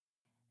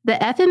The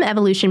FM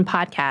Evolution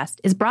podcast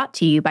is brought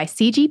to you by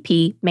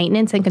CGP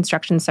Maintenance and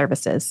Construction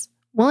Services.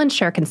 We'll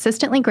ensure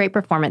consistently great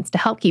performance to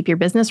help keep your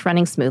business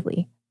running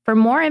smoothly. For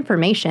more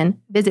information,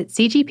 visit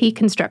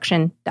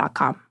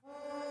cgpconstruction.com.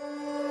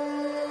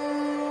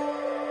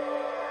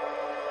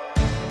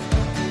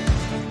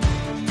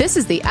 This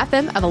is the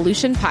FM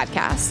Evolution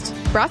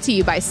podcast, brought to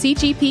you by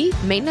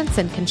CGP Maintenance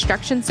and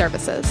Construction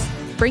Services,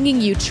 bringing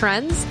you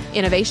trends,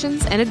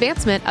 innovations, and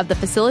advancement of the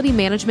facility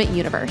management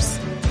universe.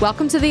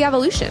 Welcome to the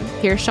Evolution.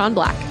 Here's Sean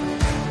Black.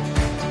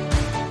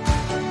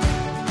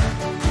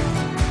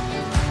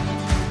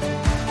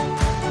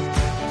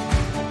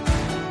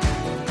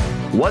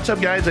 What's up,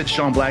 guys? It's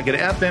Sean Black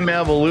at FM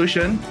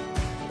Evolution.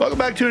 Welcome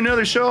back to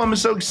another show. I'm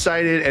so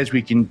excited as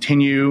we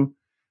continue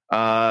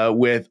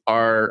with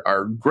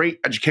our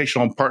great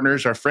educational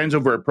partners, our friends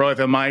over at Pro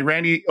FMI.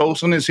 Randy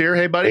Olson is here.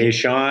 Hey, buddy. Hey,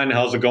 Sean.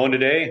 How's it going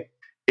today?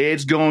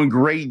 It's going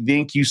great.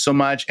 Thank you so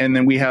much. And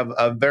then we have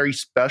a very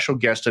special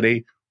guest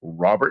today,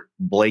 Robert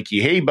Blakey.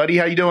 Hey, buddy.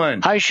 How you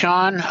doing? Hi,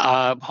 Sean.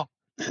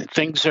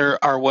 Things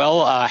are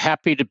well.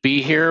 Happy to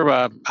be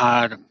here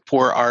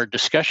for our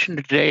discussion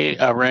today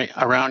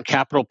around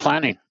capital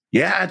planning.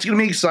 Yeah, it's going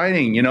to be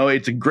exciting. You know,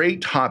 it's a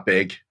great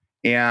topic.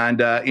 And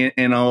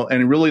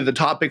really the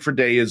topic for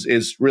today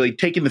is really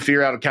taking the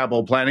fear out of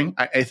capital planning.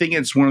 I think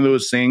it's one of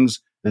those things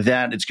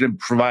that it's going to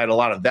provide a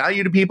lot of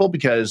value to people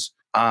because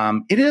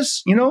it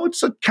is,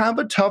 it's a kind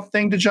of a tough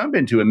thing to jump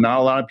into, and not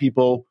a lot of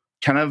people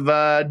kind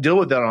of deal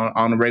with that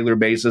on a regular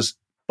basis.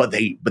 But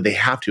they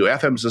have to.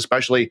 FMs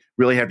especially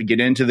really have to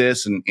get into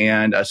this,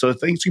 and so I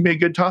think it's going to be a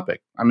good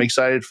topic. I'm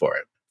excited for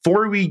it.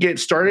 Before we get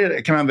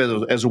started, kind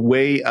of as a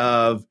way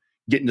of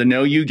getting to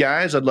know you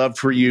guys, I'd love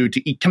for you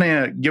to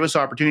kind of give us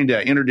an opportunity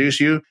to introduce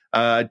you.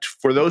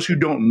 For those who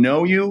don't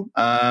know you,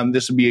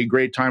 this would be a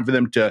great time for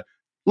them to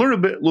learn a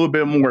little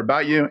bit more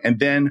about you. And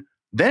then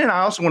I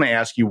also want to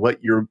ask you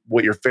what your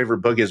favorite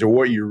book is or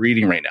what you're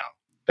reading right now.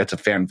 That's a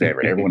fan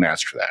favorite. Everyone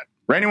asks for that.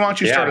 Randy, why don't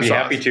you start us off?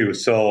 Yeah, I'd be happy to.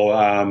 So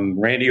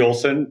Randy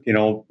Olson,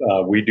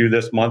 we do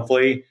this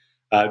monthly.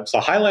 It's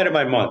the highlight of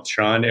my month,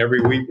 Sean. Every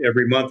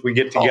month we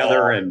get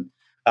together and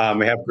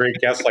we have great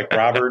guests like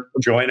Robert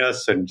join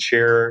us and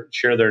share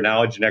their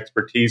knowledge and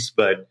expertise.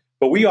 But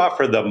we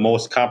offer the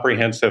most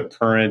comprehensive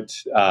current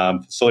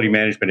facility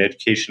management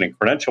education and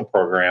credential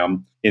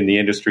program in the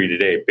industry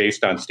today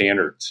based on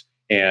standards.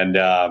 And,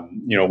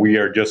 we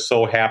are just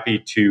so happy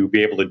to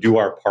be able to do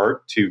our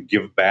part to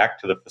give back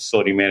to the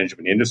facility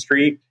management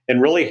industry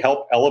and really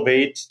help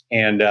elevate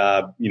and,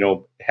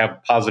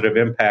 have positive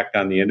impact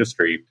on the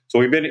industry. So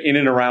we've been in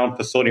and around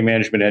facility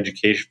management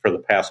education for the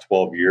past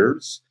 12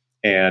 years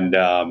and,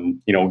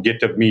 get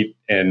to meet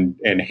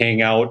and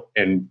hang out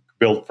and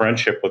build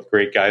friendship with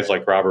great guys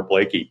like Robert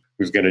Blakey,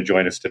 who's going to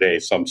join us today.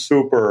 So I'm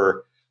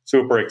super,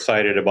 super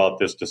excited about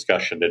this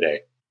discussion today.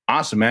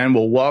 Awesome, man.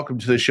 Well, welcome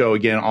to the show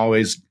again.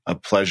 Always a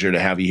pleasure to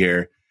have you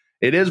here.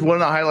 It is one of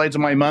the highlights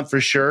of my month for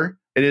sure.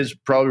 It is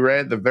probably right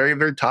at the very,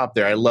 very top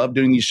there. I love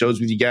doing these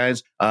shows with you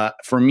guys.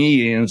 For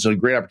me, it's a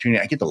great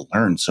opportunity. I get to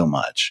learn so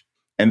much.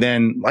 And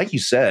then, like you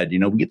said,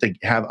 we get to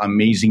have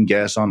amazing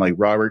guests on like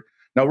Robert.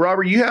 Now,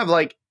 Robert, you have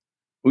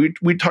we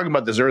talked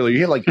about this earlier.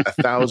 You have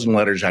 1,000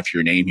 letters after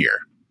your name here.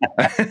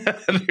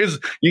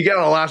 You got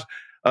a lot.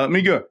 Let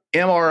me go.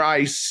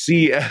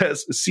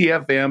 MRICS,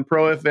 CFM,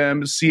 Pro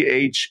FM,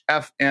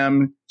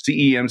 CHFM,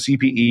 CEM,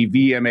 CPE,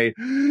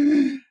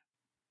 VMA.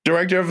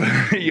 Director of,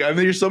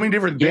 there's so many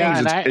different things. Yeah,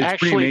 and it's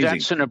actually,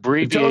 that's an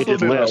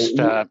abbreviated list.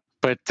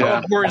 But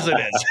of course it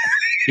is.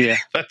 Yeah.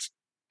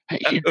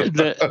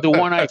 The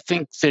one I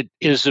think that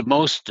is the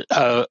most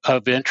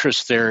of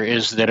interest there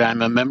is that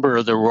I'm a member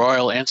of the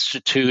Royal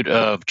Institute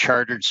of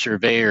Chartered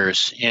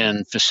Surveyors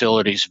in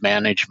Facilities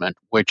Management,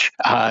 which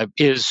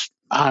is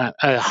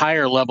a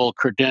higher level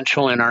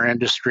credential in our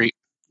industry.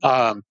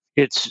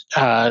 It's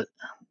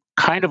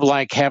kind of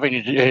like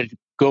having to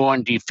go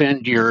and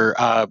defend your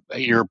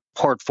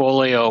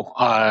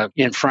portfolio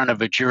in front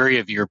of a jury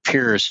of your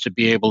peers to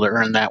be able to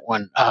earn that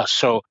one.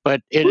 But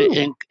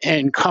it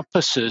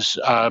encompasses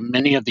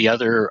many of the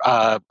other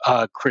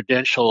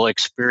credential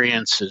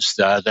experiences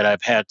that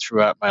I've had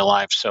throughout my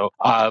life. So,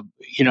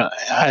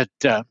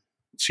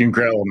 it's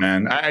incredible,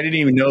 man. I didn't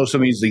even know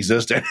some of these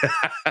existed.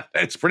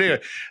 It's pretty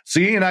good.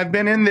 See, and I've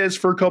been in this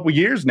for a couple of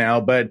years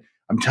now, but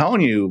I'm telling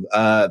you,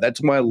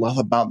 that's what I love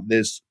about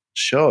this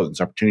show,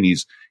 these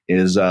opportunities,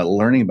 is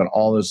learning about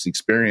all this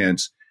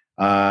experience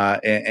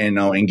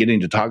and getting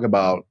to talk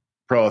about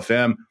Pro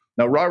FM.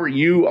 Now, Robert,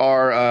 you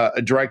are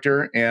a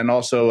director and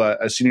also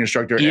a senior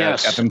instructor at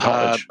FM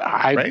College.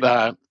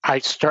 Right? I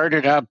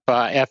started up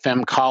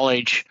FM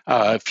College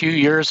a few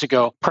years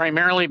ago,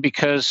 primarily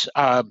because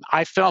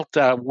I felt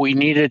we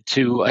needed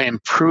to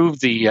improve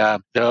the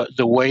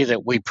way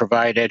that we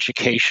provide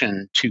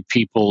education to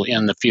people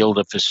in the field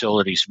of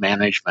facilities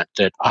management.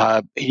 That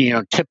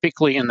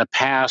typically in the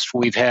past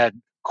we've had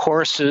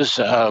courses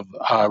of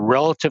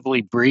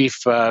relatively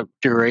brief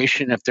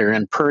duration if they're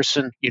in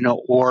person,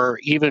 or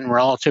even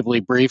relatively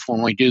brief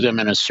when we do them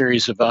in a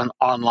series of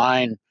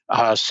online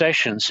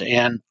sessions.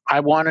 And I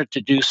wanted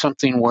to do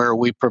something where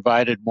we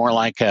provided more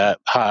like a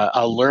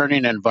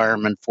learning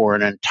environment for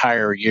an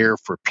entire year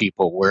for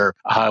people, where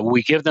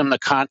we give them the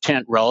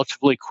content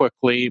relatively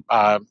quickly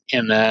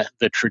in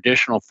the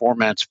traditional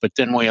formats, but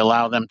then we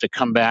allow them to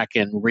come back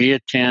and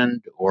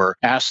reattend or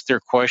ask their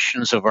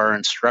questions of our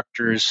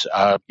instructors,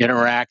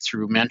 interact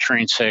through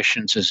mentoring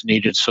sessions as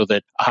needed, so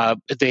that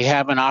they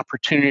have an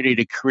opportunity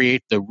to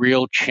create the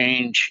real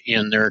change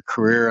in their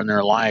career and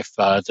their life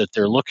that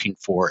they're looking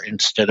for,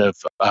 instead of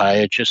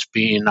it just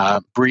being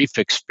a brief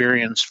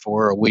experience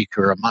for a week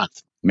or a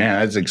month. Man,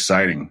 that's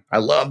exciting. I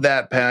love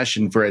that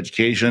passion for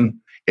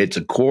education. It's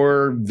a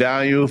core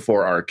value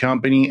for our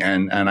company,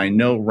 and I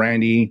know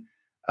Randy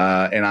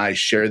and I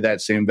share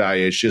that same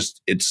value.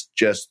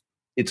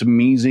 It's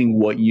amazing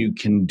what you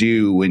can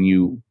do when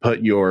you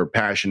put your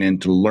passion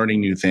into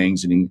learning new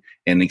things and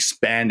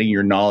expanding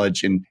your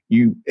knowledge. And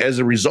you, as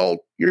a result,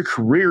 your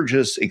career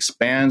just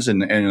expands,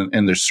 and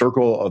the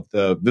circle of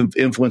the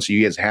influence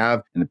you guys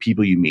have and the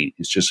people you meet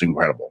is just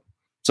incredible.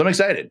 So I'm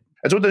excited.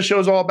 That's what this show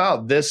is all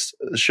about. This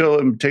show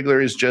in particular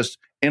is just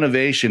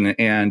innovation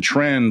and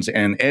trends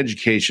and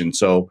education.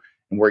 So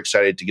we're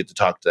excited to get to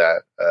talk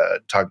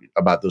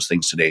about those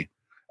things today.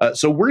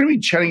 So we're going to be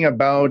chatting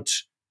about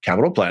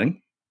capital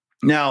planning.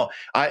 Now,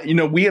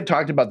 we have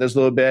talked about this a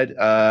little bit,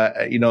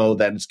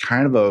 that it's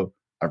kind of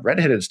a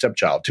redheaded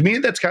stepchild. To me,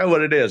 that's kind of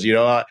what it is.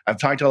 I've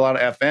talked to a lot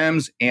of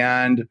FMs,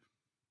 and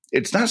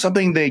it's not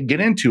something they get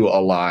into a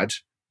lot.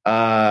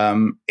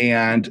 And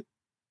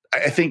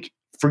I think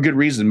for good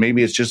reason.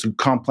 Maybe it's just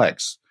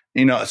complex.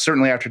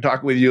 Certainly after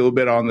talking with you a little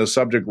bit on the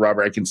subject,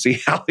 Robert, I can see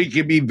how it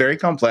can be very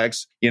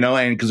complex, and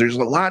because there's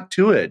a lot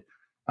to it.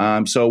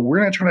 So we're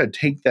going to try to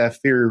take that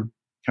fear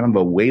kind of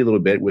away a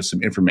little bit with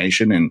some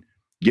information and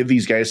give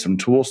these guys some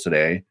tools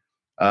today.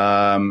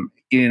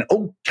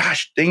 Oh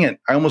gosh, dang it!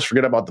 I almost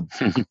forgot about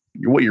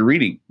what you're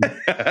reading.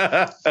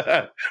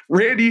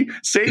 Randy,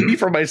 save me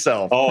from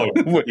myself. Oh,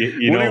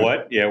 you know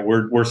what? Yeah,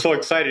 we're so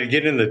excited to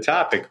get into the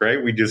topic,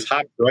 right? We just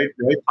hopped right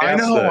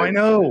past I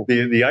know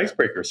the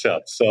icebreaker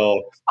stuff.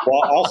 So,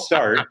 I'll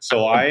start.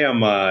 So, I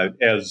am,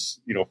 as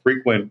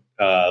frequent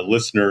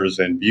listeners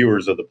and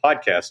viewers of the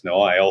podcast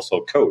know, I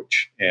also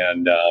coach,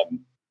 and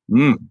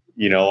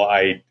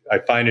I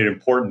find it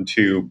important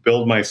to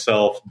build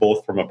myself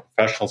both from a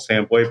professional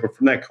standpoint, but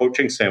from that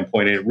coaching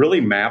standpoint, it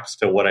really maps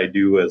to what I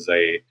do as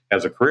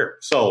a career.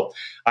 So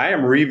I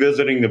am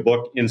revisiting the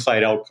book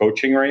Inside Out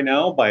Coaching right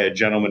now by a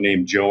gentleman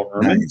named Joe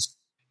Ehrmann. Nice.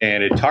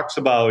 And it talks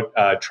about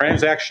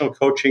transactional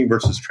coaching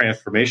versus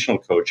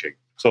transformational coaching.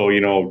 So,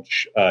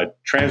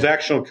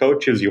 transactional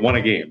coach is you won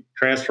a game.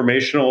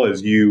 Transformational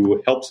is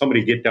you help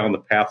somebody get down the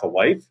path of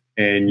life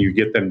and you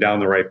get them down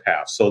the right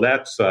path. So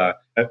that's, I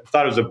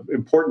thought it was an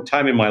important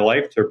time in my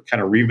life to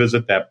kind of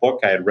revisit that book.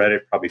 I had read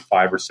it probably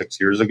 5 or 6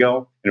 years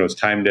ago, and it was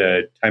time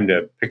to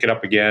pick it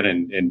up again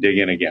and dig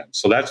in again.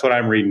 So that's what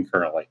I'm reading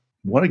currently.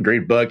 What a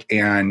great book,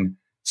 and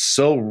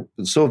so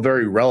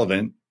very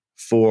relevant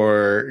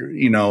for,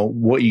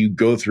 what you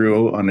go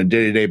through on a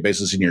day-to-day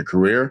basis in your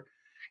career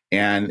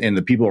and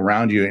the people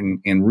around you.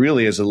 And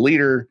really, as a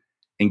leader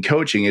in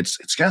coaching, it's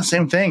kind of the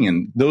same thing.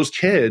 And those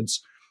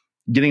kids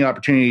getting an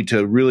opportunity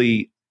to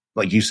really,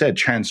 like you said,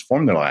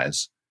 transform their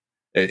lives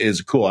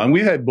is cool. And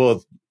we've had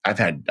both. I've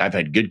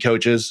had good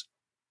coaches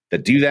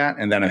that do that,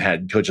 and then I've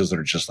had coaches that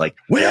are just like,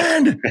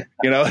 win.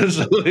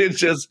 So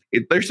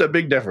there's a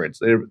big difference.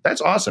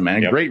 That's awesome,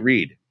 man. Yep. Great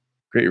read.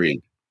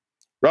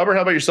 Robert,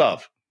 how about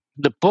yourself?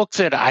 The book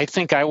that I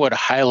think I would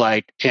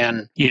highlight,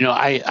 and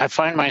I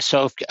find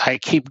myself, I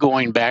keep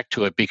going back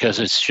to it because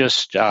it's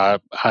just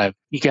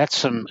you got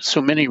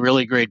so many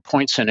really great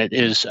points in it,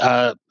 is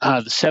The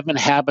 7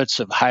 Habits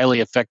of Highly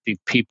Effective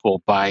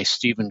People by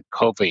Stephen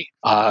Covey.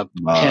 I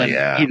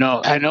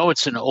know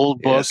it's an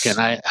old book, yes,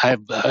 and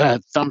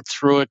I've thumbed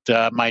through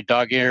it, my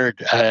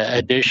dog-eared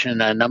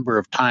edition, a number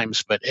of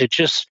times, but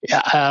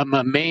I'm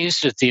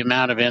amazed at the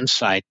amount of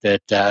insight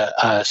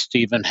that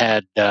Stephen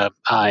had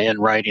in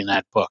writing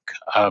that book.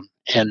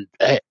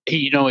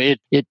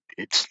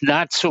 It's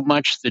not so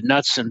much the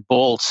nuts and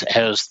bolts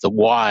as the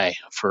why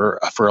for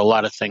a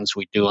lot of things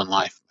we do in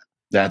life.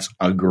 That's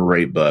a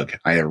great book.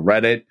 I have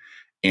read it,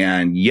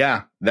 and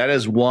that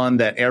is one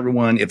that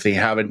everyone, if they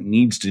haven't,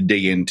 needs to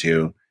dig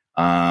into,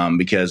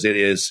 because it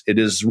is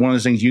one of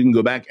those things you can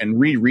go back and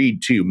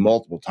reread too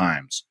multiple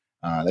times.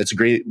 That's a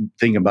great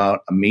thing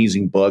about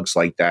amazing books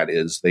like that,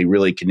 is they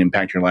really can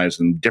impact your lives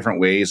in different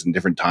ways and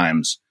different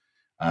times.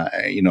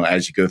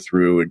 As you go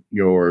through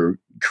your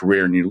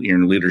career and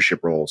your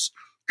leadership roles.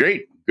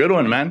 Great. Good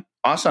one, man.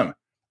 Awesome.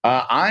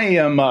 I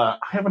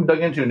haven't dug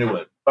into a new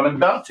one, but I'm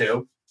about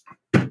to.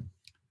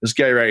 This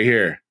guy right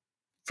here,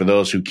 for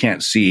those who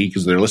can't see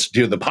because they're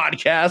listening to the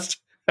podcast,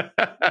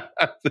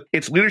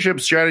 it's Leadership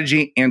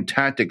Strategy and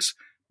Tactics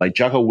by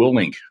Jocko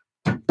Willink.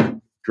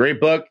 Great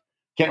book.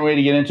 Can't wait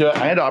to get into it.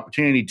 I had the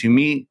opportunity to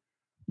meet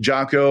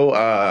Jocko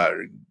a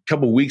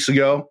couple of weeks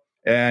ago,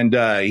 and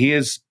he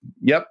is,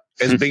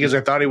 as big as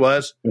I thought he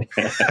was.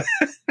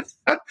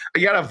 I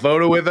got a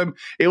photo with him.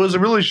 It was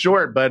really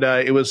short, but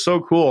it was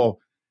so cool.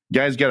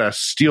 Guy's got a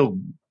steel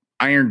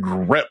iron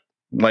grip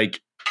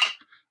like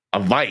a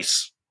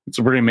vice. It's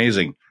pretty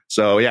amazing.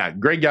 So yeah,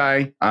 great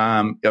guy.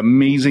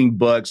 Amazing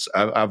books.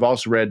 I've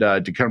also read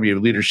Economy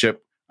of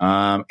Leadership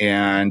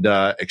and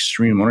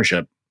Extreme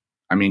Ownership.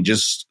 I mean,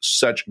 just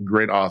such a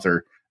great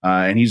author.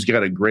 And he's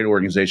got a great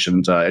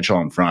organization,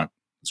 Echelon Front,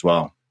 as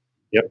well.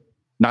 Yep.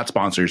 Not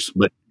sponsors,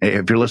 but hey,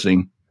 if you're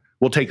listening,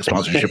 we'll take a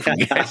sponsorship from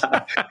you guys.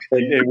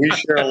 and we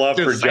share a love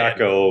for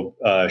Jocko,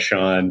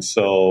 Sean.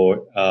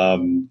 So,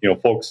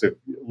 folks,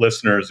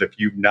 listeners, if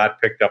you've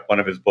not picked up one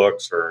of his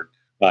books or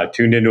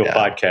tuned into a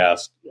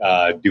podcast,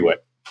 do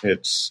it.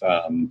 It's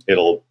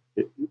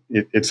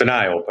it's an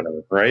eye opener,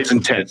 right? It's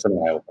intense. It's an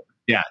eye opener.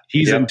 Yeah,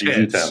 he's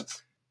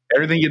intense.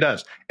 Everything he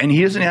does, and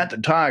he doesn't have to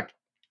talk.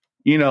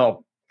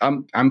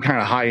 I'm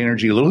kind of high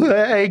energy, a little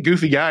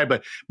goofy guy,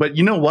 but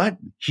you know what?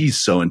 He's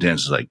so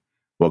intense. It's like,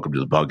 welcome to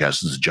the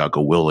podcast. This is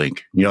Jocko Willink.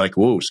 You're like,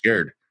 whoa,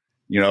 scared.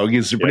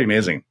 He's pretty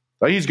amazing.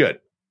 But he's good.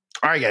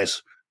 All right,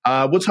 guys.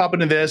 Let's hop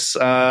into this.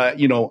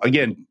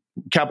 Again,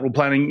 capital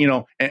planning.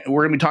 And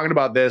we're going to be talking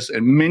about this.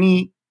 And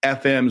many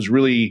FMs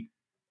really,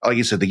 like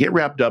I said, they get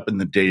wrapped up in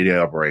the day-to-day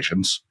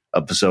operations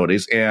of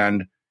facilities,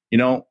 and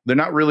they're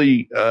not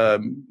really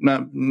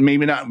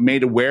maybe not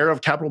made aware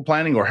of capital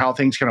planning or how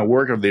things kind of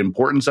work or the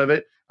importance of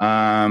it,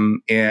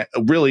 and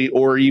really,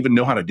 or even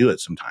know how to do it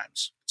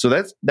sometimes. So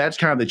that's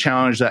kind of the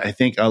challenge that I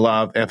think a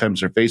lot of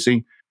FMs are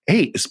facing.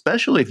 Hey,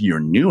 especially if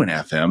you're new in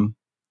FM,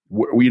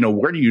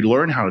 where do you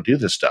learn how to do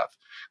this stuff?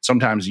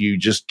 Sometimes you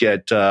just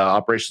get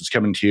operations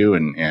coming to you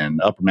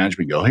and upper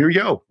management go, here you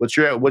go. What's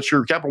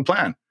your capital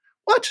plan?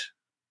 What?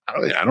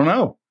 I don't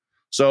know.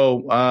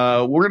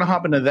 So we're going to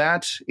hop into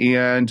that.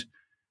 And,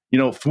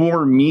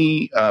 for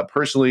me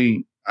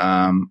personally,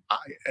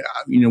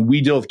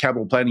 we deal with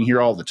capital planning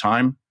here all the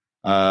time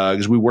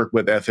because we work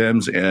with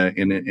FMs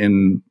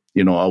in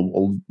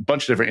a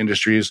bunch of different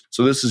industries.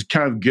 So this is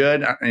kind of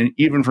good. And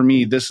even for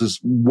me, this is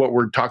what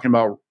we're talking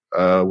about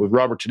with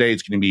Robert today.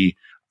 It's going to be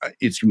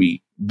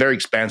very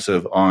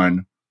expansive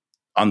on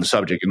the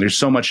subject. And there's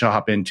so much to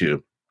hop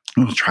into.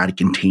 I'm going to try to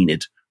contain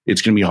it.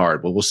 It's going to be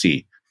hard, but we'll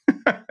see.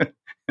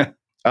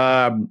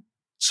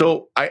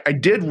 So I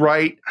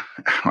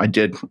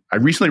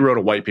recently wrote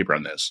a white paper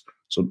on this.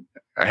 So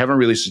I haven't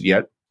released it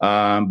yet,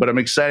 but I'm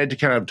excited to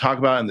kind of talk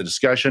about it in the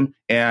discussion.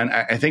 And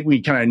I think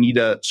we kind of need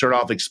to start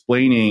off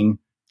explaining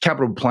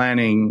capital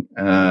planning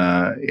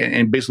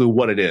and basically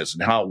what it is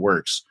and how it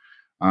works.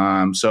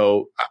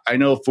 So I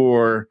know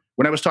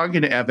when I was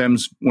talking to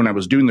FMs, when I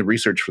was doing the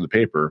research for the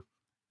paper,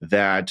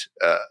 that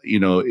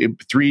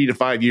 3 to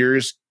 5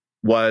 years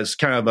was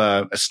kind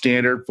of a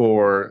standard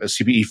for a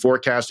CPE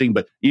forecasting,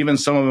 but even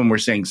some of them were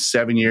saying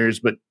 7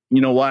 years. But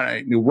you know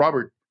what,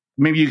 Robert,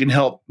 maybe you can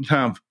help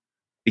kind of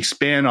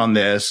expand on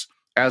this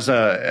as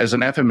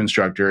an FM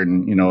instructor,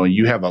 and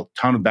you have a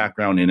ton of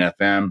background in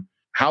FM.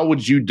 How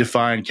would you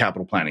define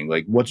capital planning?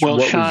 Like, what Sean,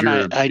 was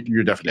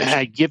your definition?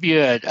 I give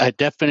you a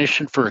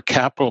definition for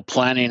capital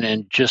planning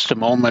in just a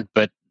moment,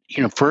 but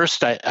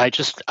first, I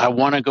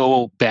want to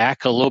go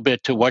back a little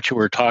bit to what you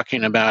were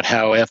talking about,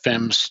 how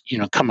FMs,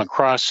 come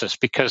across this,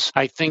 because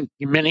I think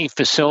many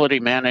facility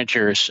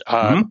managers,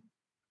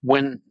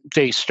 when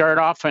they start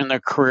off in their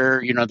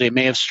career, they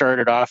may have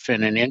started off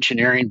in an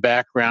engineering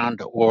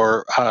background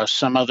or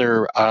some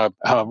other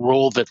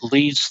role that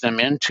leads them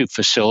into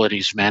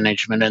facilities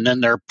management, and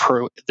then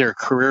their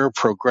career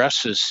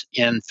progresses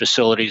in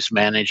facilities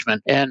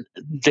management, and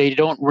they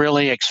don't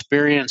really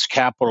experience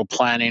capital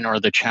planning or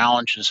the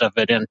challenges of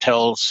it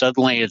until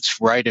suddenly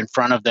it's right in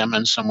front of them,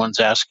 and someone's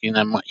asking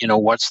them,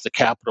 what's the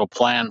capital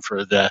plan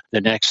for the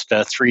next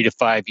 3 to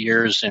 5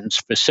 years, and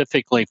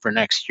specifically for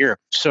next year.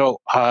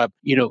 So,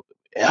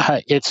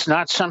 it's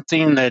not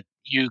something that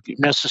you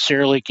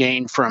necessarily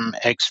gain from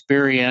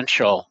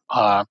experiential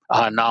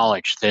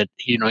knowledge. That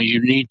you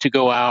need to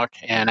go out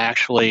and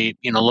actually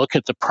look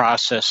at the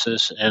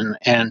processes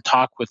and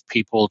talk with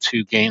people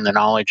to gain the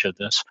knowledge of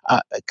this.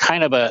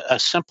 Kind of a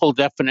simple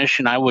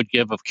definition I would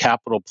give of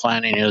capital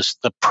planning is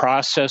the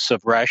process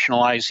of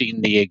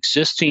rationalizing the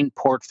existing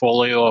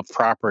portfolio of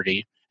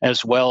property,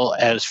 as well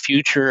as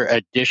future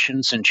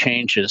additions and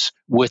changes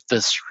with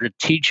the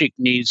strategic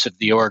needs of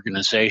the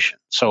organization.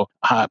 So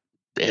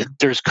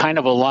there's kind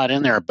of a lot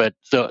in there, but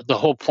the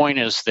whole point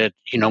is that,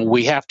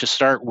 we have to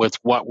start with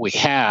what we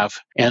have,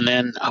 and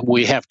then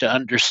we have to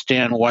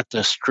understand what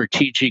the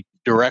strategic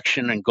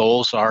direction and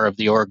goals are of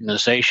the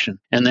organization,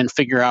 and then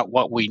figure out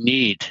what we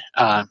need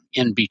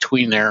in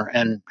between there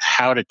and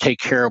how to take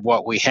care of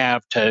what we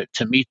have to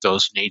meet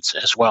those needs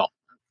as well.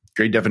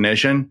 Great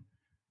definition.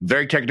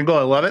 Very technical.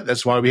 I love it.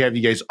 That's why we have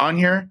you guys on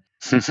here.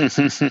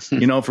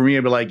 For me,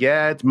 I'd be like,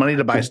 yeah, it's money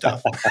to buy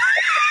stuff.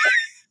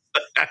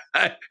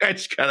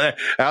 That's kind of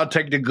how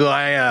technical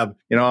I am,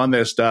 on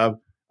this stuff.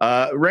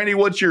 Randy,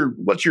 what's your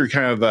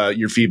kind of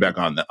your feedback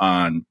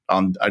on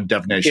a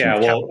definition? Yeah,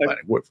 of capital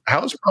planning?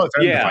 How is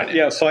it?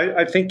 Yeah. So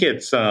I think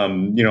it's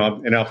and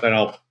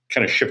I'll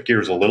kind of shift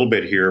gears a little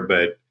bit here,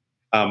 but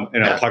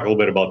and I'll talk a little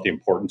bit about the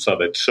importance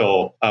of it.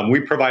 So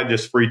we provide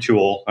this free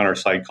tool on our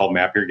site called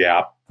Map Your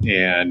Gap,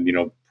 and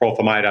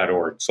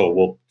profimi.org.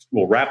 So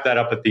we'll wrap that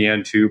up at the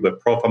end too. But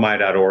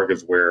profimi.org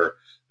is where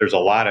there's a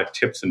lot of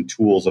tips and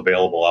tools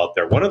available out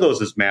there. One of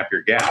those is Map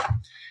Your Gap,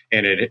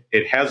 and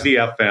it has the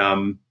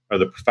FM or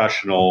the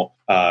professional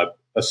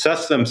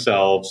assess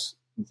themselves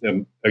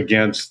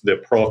against the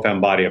Pro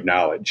FM body of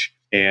knowledge.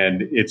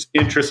 And it's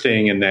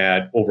interesting in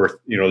that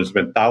there's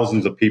been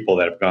thousands of people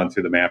that have gone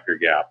through the Map Your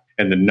Gap.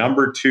 And the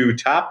number 2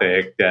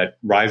 topic that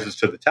rises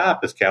to the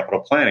top is capital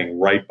planning,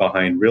 right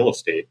behind real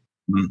estate.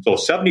 Mm-hmm. So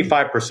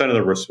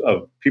 75%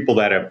 of people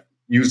that have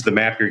used the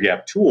Map Your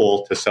Gap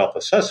tool to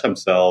self-assess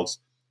themselves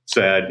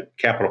said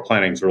capital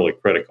planning is really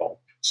critical.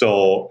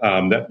 So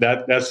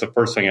that's the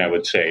first thing I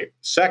would say.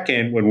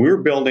 Second, when we were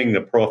building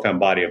the Pro FM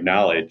body of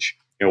knowledge,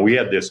 we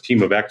had this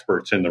team of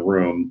experts in the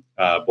room,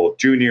 both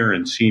junior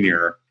and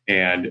senior.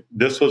 And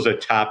this was a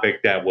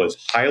topic that was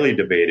highly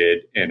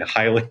debated and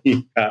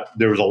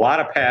there was a lot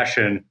of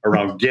passion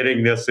around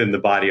getting this in the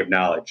body of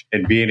knowledge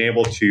and being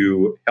able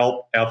to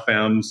help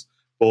FMs,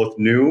 both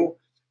new,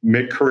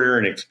 mid-career,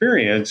 and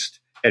experienced,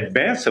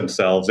 advance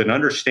themselves and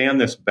understand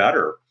this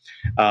better.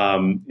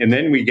 And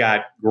then we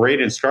got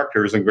great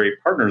instructors and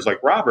great partners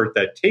like Robert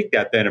that take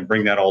that then and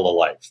bring that all to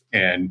life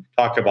and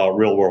talk about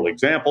real-world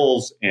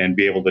examples and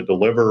be able to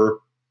deliver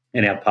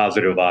and have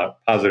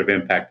positive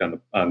impact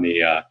on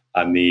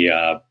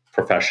the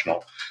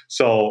professional.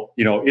 So,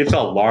 it's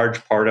a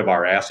large part of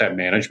our asset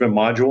management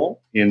module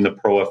in the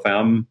Pro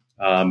FM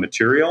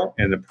material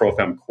and the Pro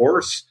FM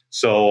course.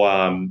 So,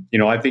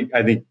 I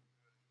think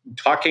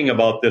talking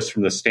about this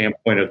from the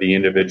standpoint of the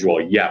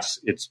individual, yes,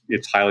 it's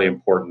highly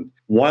important.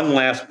 One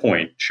last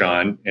point,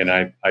 Sean, and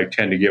I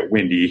tend to get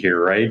windy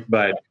here, right?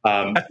 But,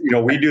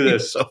 we do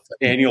this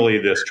annually,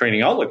 this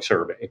training outlook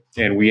survey,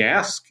 and we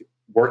ask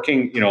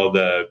working,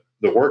 the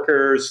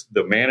workers,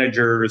 the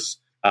managers,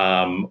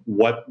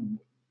 what,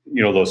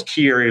 those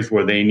key areas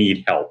where they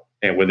need help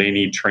and where they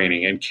need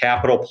training. And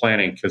capital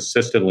planning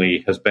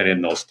consistently has been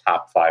in those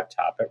top 5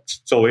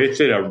 topics. So it's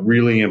a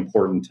really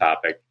important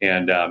topic.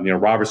 And,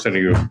 Robertson,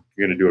 you're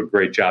going to do a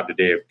great job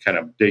today of kind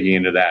of digging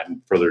into that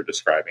and further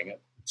describing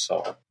it.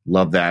 So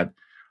love that.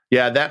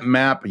 Yeah, that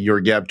Map Your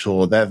Gap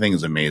tool, that thing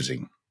is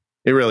amazing.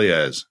 It really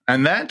is.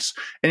 And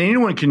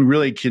anyone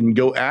can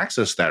go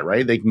access that,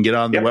 right? They can get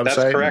on the website.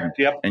 That's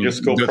correct. And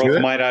just go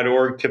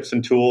profmi.org, tips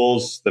and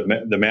tools.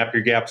 The Map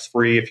Your Gap's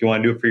free. If you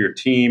want to do it for your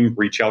team,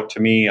 reach out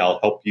to me. I'll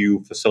help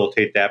you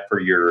facilitate that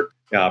for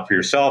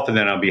yourself and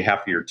then on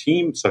behalf of your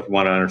team. So if you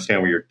want to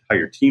understand how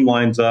your team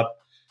lines up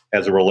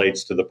as it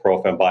relates to the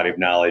Pro FM body of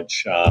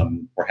knowledge,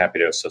 we're happy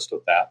to assist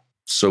with that.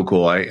 So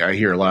cool. I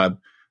hear a lot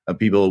of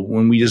people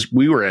when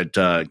we were at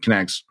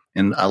Connects.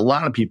 And a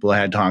lot of people I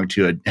had talked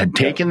to had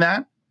taken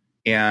that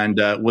and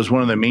was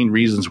one of the main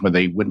reasons why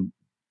they went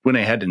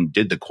ahead and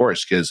did the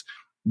course, because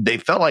they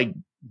felt like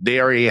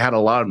they already had a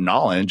lot of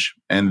knowledge,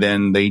 and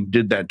then they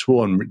did that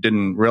tool and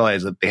didn't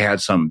realize that they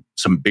had some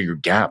bigger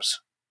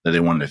gaps that they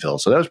wanted to fill.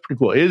 So that was pretty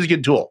cool. It is a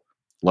good tool.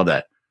 Love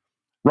that.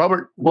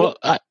 Robert? Well,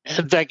 I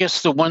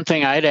guess the one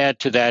thing I'd add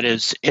to that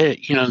is,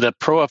 the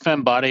Pro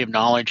FM body of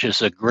knowledge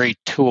is a great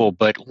tool,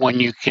 but when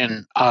you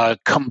can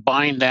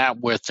combine that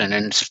with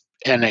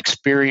an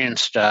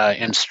experienced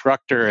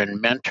instructor and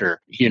mentor,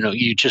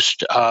 you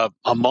just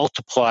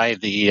multiply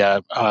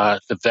the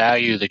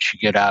value that you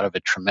get out of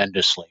it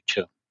tremendously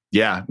too.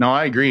 Yeah, no,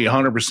 I agree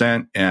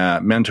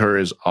 100%.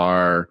 Mentors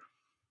are,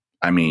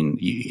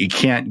 you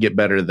can't get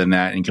better than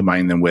that and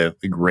combine them with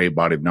a great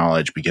body of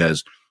knowledge,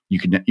 because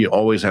you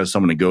always have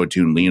someone to go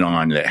to and lean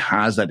on that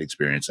has that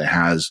experience, that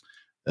has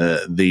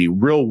the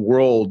real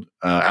world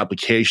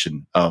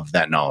application of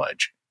that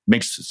knowledge.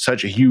 Makes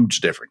such a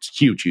huge difference.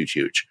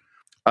 Huge.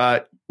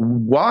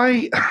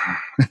 Why,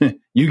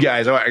 you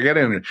guys, I got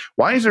to,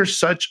 why is there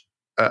such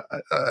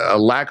a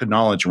lack of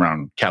knowledge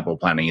around capital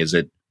planning? Is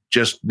it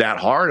just that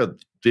hard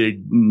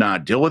to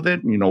not deal with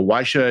it?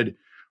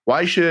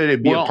 Why should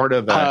it be a part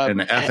of an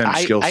FM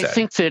skill set? I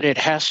think that it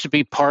has to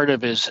be part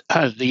of an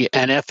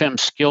FM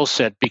skill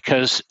set,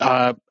 because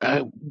a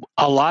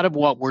lot of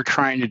what we're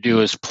trying to do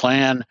is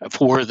plan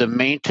for the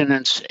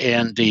maintenance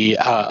and the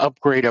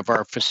upgrade of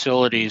our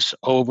facilities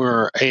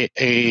over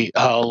a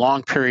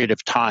long period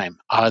of time.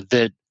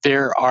 That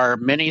there are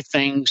many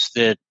things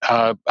that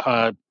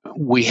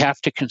we have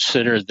to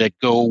consider that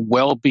go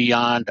well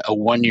beyond a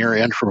one-year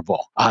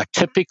interval.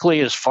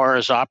 Typically, as far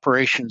as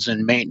operations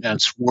and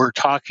maintenance, we're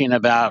talking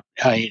about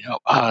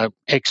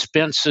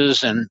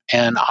expenses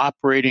and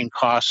operating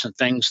costs and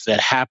things that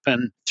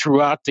happen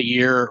throughout the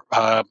year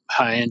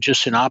and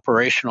just an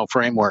operational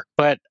framework.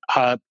 But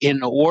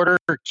in order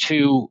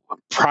to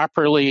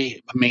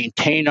properly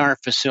maintain our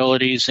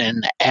facilities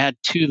and add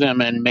to them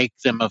and make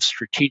them of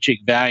strategic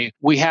value,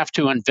 we have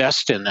to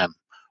invest in them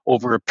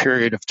over a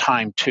period of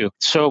time too.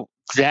 So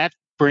that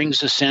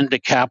brings us into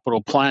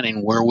capital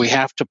planning, where we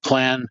have to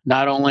plan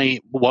not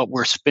only what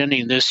we're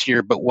spending this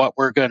year, but what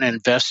we're going to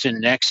invest in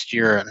next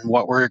year and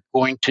what we're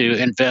going to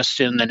invest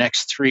in the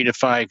next 3 to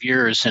 5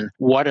 years, and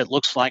what it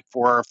looks like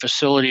for our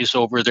facilities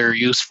over their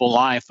useful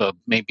life of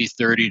maybe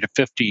 30 to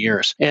 50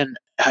 years. And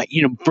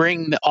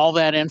bring all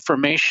that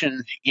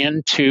information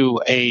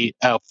into a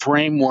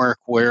framework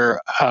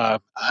where a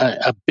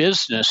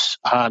business,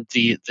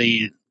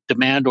 the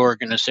demand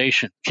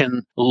organization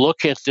can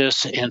look at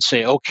this and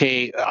say,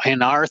 okay,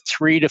 in our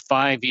 3 to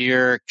 5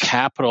 year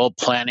capital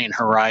planning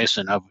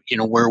horizon of,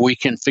 where we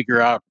can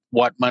figure out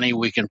what money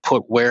we can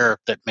put where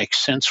that makes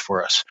sense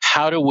for us.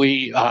 How do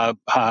we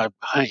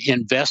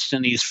invest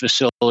in these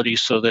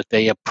facilities so that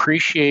they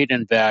appreciate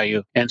and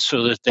value, and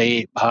so that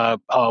they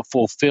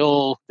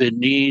fulfill the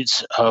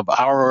needs of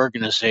our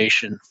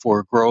organization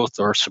for growth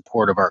or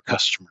support of our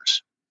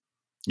customers?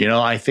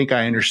 I think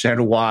I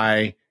understand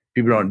why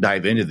people don't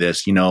dive into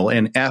this,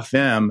 and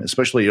FM,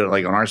 especially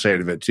like on our side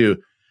of it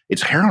too,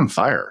 it's hair on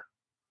fire.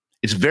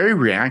 It's very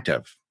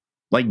reactive.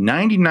 Like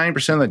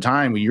 99% of the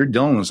time when you're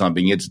dealing with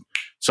something,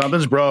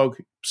 something's broke,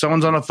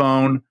 someone's on a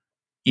phone,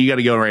 you got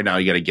to go right now.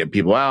 You got to get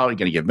people out, you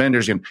got to get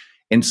vendors.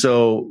 And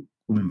so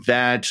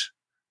that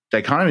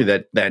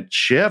dichotomy, that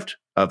shift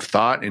of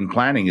thought and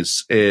planning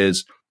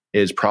is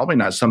probably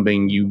not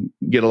something you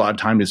get a lot of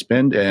time to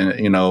spend.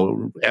 And,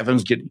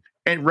 FM's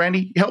and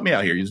Randy, help me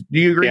out here. Do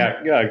you agree?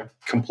 Yeah, I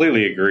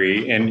completely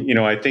agree. And,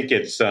 I think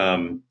it's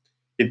the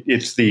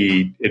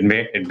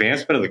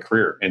advancement of the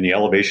career and the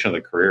elevation of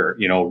the career.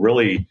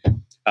 Really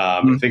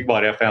think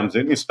about FMs,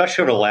 and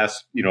especially over the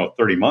last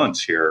 30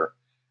 months here,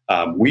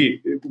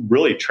 we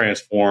really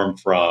transformed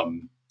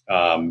from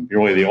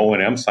really the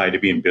O&M side to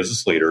being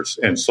business leaders,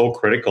 and so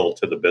critical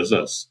to the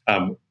business.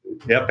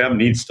 FM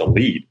needs to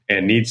lead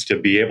and needs to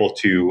be able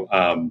to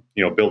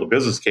build a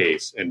business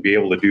case and be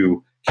able to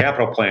do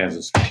capital plans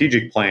and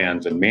strategic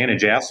plans and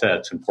manage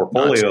assets and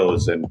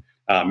portfolios and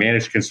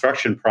manage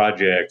construction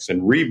projects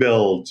and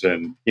rebuilds.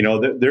 And,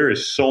 there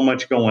is so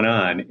much going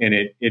on, and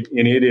it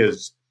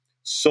is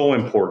so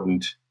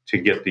important to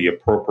get the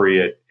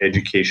appropriate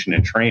education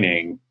and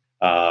training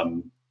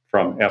from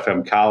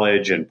FM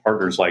College and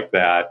partners like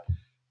that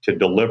to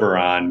deliver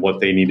on what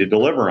they need to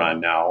deliver on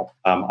now.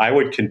 I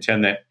would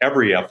contend that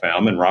every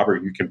FM, and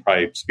Robert, you can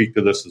probably speak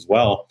to this as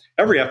well,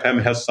 every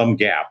FM has some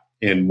gap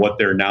in what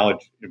their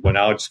knowledge,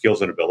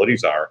 skills, and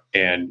abilities are.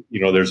 And,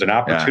 there's an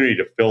opportunity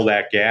to fill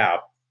that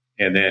gap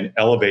and then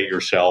elevate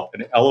yourself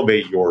and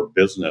elevate your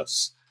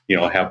business,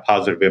 have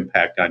positive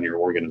impact on your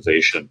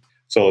organization.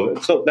 So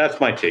that's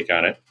my take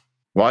on it.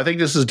 Well, I think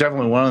this is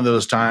definitely one of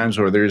those times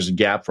where there's a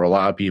gap for a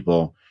lot of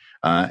people.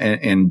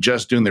 And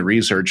just doing the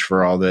research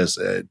for all this,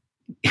 it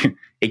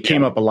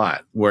came up a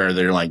lot where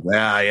they're like,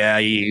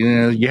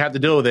 you have to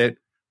deal with it.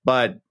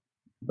 But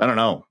I don't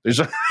know. There's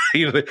a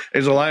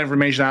lot of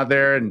information out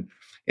there. And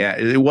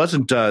it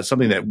wasn't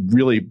something that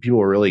really people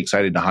were really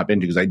excited to hop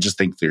into, because I just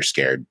think they're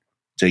scared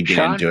to get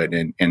into it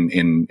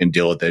and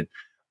deal with it.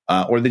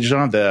 Or they just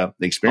don't have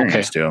the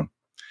experience to.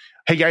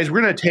 Hey, guys, we're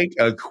going to take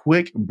a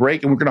quick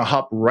break, and we're going to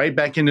hop right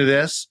back into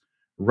this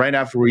right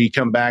after we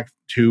come back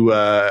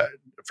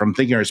from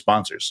thanking our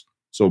sponsors.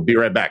 So be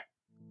right back.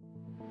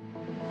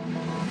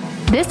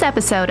 This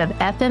episode of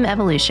FM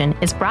Evolution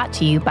is brought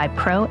to you by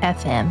Pro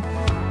FM.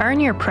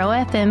 Earn your Pro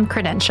FM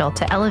credential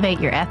to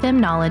elevate your FM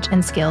knowledge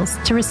and skills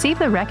to receive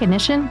the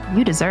recognition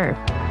you deserve.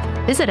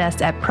 Visit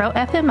us at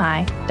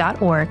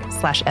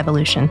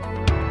profmi.org/evolution.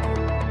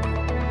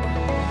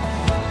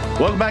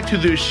 Welcome back to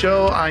the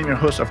show. I'm your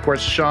host, of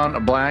course,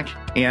 Sean Black,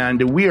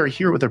 and we are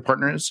here with our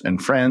partners and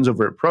friends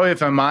over at Pro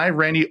FMI,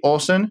 Randy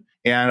Olson,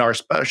 and our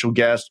special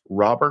guest,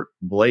 Robert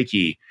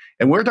Blakey.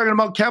 And we're talking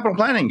about capital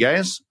planning,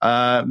 guys.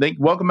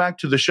 Welcome back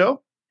to the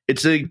show.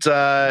 It's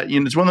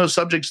one of those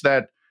subjects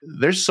that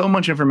there's so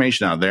much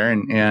information out there,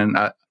 and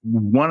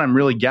one I'm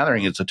really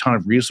gathering, it's a ton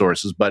of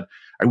resources, but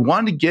I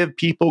wanted to give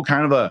people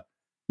kind of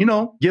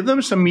give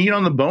them some meat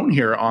on the bone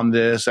here on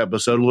this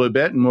episode a little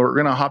bit, and we're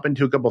going to hop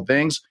into a couple of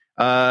things.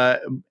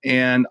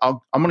 And I'm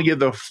going to give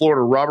the floor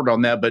to Robert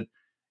on that, but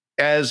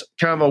as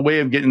kind of a way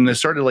of getting this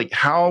started,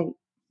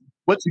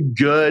 what's a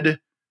good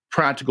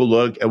practical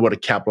look at what a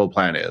capital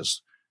plan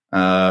is?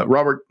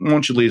 Robert, why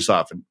don't you lead us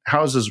off? And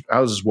how does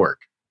this work?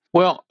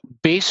 Well,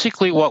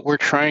 basically what we're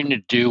trying to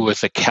do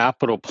with a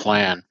capital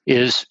plan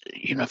is,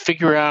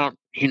 figure out,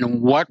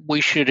 what we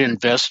should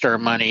invest our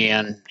money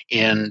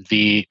in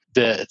the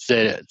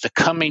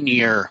coming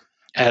year,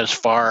 as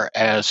far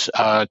as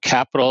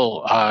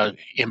capital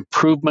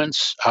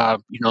improvements,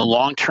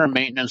 long-term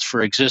maintenance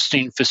for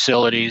existing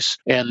facilities,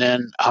 and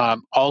then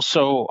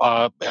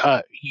also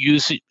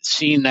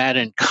seeing that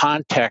in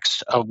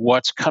context of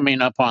what's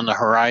coming up on the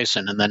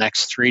horizon in the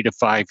next 3 to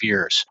 5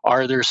 years.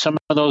 Are there some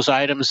of those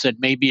items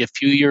that may be a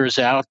few years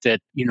out that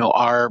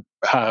are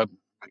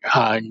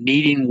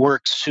needing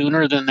work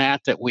sooner than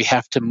that we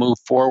have to move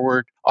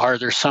forward? Are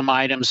there some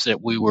items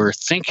that we were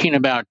thinking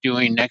about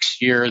doing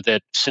next year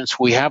that, since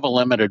we have a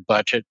limited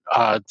budget,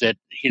 that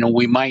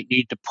we might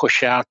need to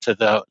push out to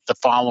the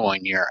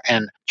following year?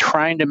 And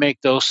trying to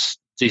make those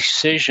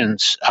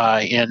decisions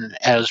in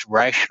as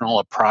rational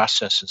a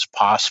process as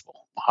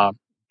possible.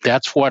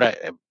 That's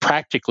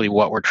practically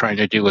what we're trying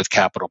to do with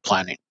capital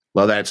planning.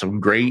 Well, that's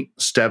some great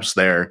steps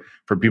there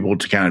for people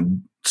to kind of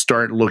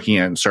start looking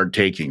at and start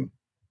taking.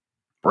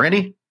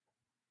 Randy?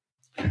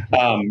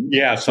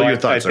 So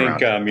I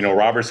think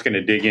Robert's going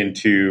to dig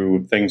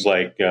into things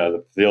like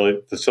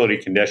the facility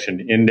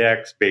condition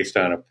index based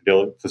on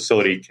a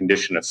facility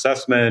condition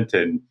assessment,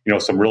 and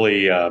some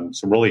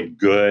really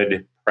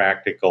good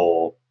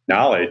practical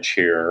knowledge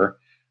here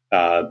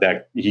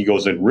that he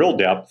goes in real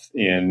depth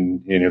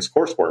in his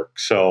coursework.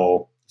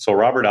 So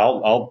Robert,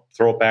 I'll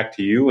throw it back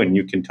to you, and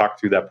you can talk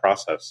through that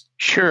process.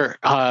 Sure.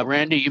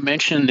 Randy, you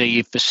mentioned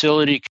the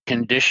Facility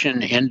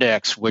Condition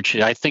Index, which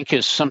I think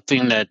is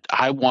something that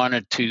I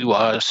wanted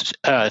to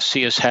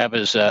see us have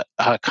as a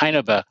kind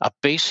of a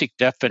basic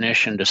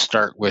definition to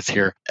start with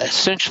here.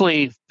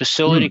 Essentially,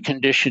 Facility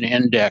Condition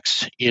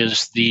Index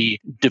is the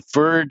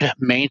deferred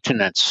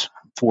maintenance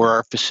for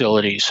our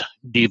facilities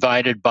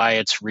divided by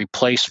its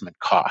replacement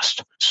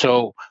cost.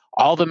 So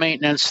all the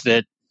maintenance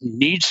that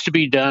needs to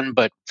be done,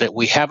 but that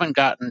we haven't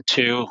gotten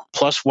to,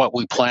 plus what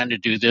we plan to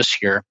do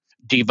this year,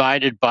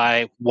 divided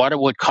by what it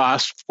would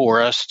cost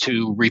for us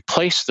to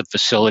replace the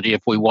facility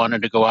if we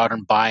wanted to go out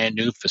and buy a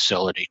new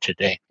facility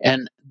today.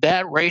 And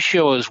that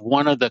ratio is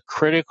one of the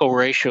critical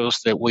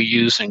ratios that we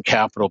use in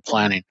capital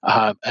planning.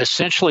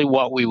 Essentially,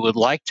 what we would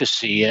like to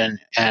see in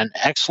an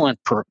excellent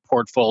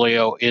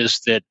portfolio is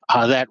that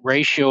that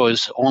ratio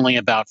is only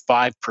about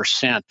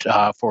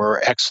 5%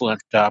 for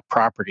excellent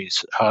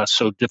properties.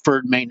 So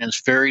deferred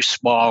maintenance, very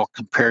small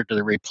compared to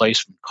the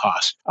replacement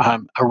cost.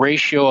 A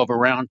ratio of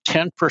around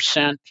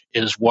 10%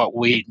 is what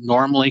we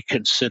normally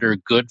consider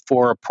good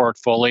for a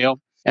portfolio.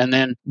 And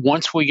then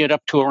once we get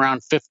up to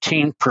around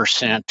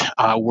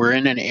 15%, we're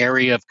in an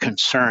area of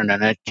concern,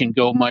 and it can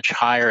go much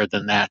higher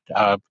than that.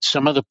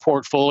 Some of the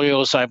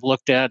portfolios I've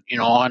looked at,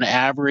 on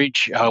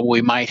average,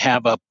 we might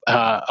have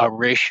a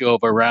ratio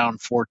of around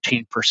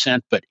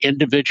 14%, but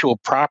individual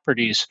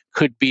properties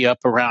could be up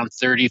around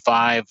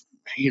 35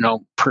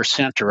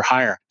 percent or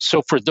higher.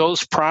 So for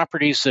those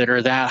properties that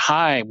are that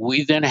high,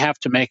 we then have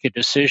to make a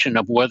decision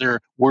of whether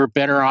we're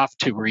better off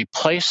to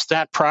replace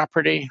that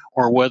property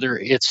or whether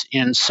it's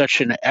in such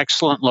an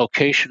excellent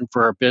location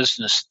for our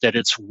business that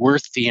it's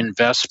worth the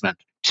investment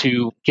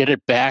to get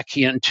it back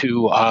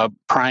into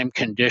prime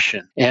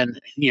condition. And,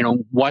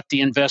 what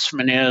the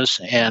investment is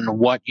and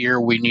what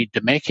year we need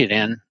to make it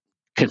in,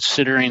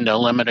 considering the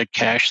limited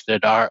cash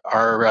that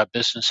our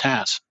business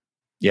has.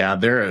 Yeah,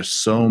 there are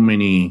so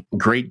many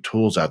great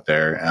tools out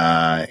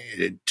there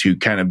to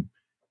kind of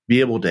be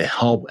able to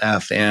help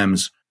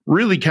FMs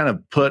really kind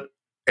of put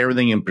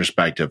everything in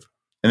perspective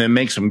and then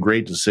make some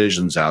great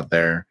decisions out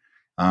there.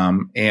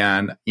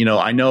 And,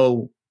 I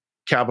know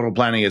capital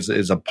planning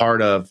is a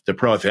part of the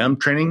Pro FM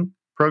training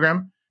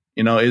program.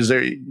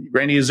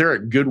 Randy, is there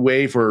a good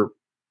way for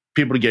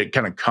people to get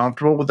kind of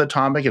comfortable with the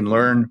topic and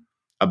learn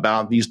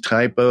about these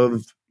type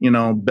of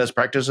best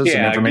practices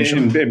and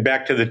information? And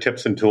back to the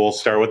tips and tools,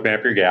 start with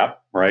Map Your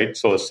Gap, right?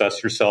 So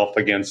assess yourself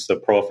against the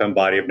Pro FM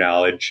body of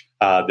knowledge.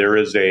 There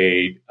is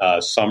a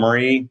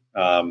summary,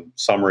 I'll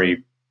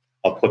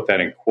put that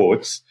in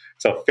quotes.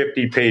 It's a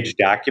 50-page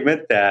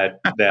document that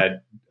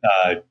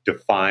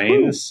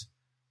defines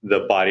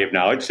the body of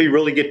knowledge. So you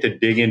really get to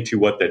dig into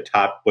what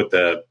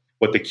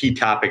the key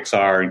topics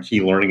are and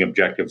key learning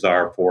objectives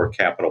are for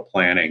capital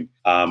planning.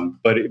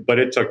 But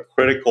it's a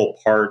critical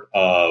part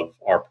of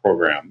our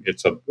program.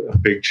 It's a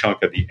big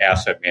chunk of the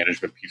asset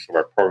management piece of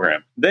our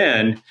program.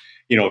 Then,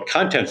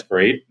 content's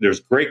great. There's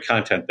great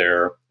content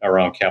there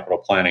around capital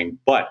planning.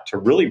 But to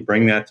really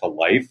bring that to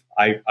life,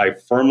 I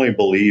firmly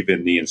believe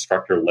in the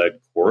instructor-led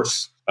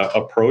course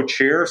approach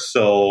here.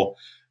 So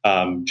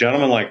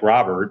gentlemen like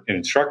Robert and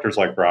instructors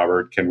like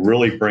Robert can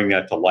really bring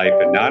that to life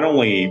and not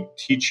only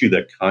teach you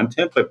the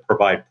content, but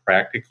provide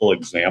practical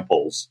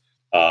examples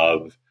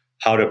of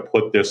how to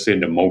put this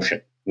into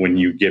motion when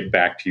you get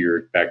back to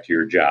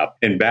your job.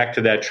 And back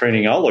to that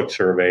training outlook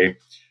survey,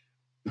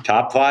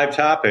 top 5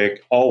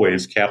 topic,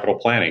 always capital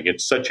planning.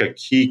 It's such a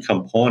key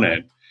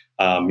component.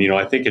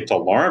 I think it's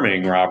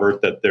alarming,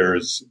 Robert, that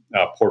there's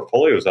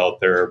portfolios out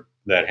there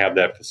that have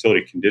that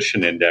facility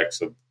condition index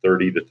of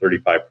 30 to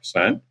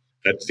 35%.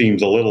 That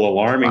seems a little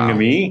alarming to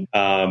me,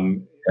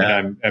 and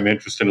I'm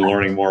interested in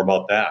learning more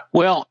about that.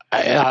 Well,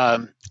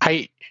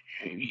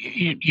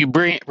 you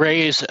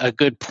raise a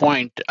good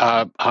point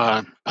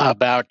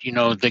about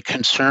the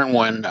concern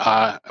when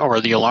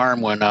or the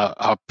alarm when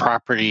a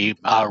property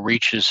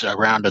reaches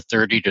around a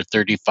 30 to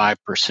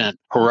 35%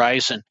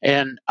 horizon,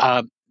 and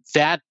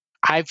that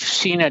I've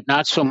seen it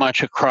not so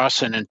much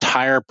across an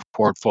entire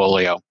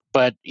portfolio,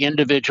 but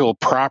individual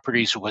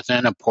properties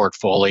within a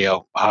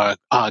portfolio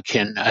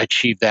can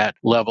achieve that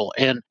level.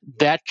 And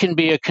that can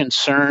be a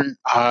concern,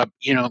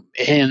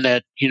 in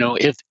that,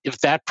 if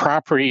that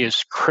property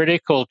is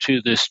critical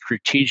to the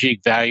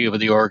strategic value of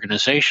the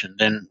organization,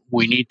 then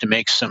we need to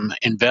make some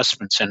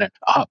investments in it.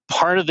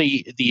 Part of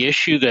the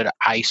issue that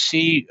I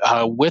see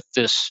with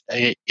this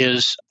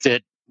is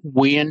that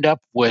we end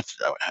up with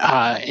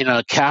in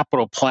a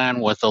capital plan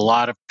with a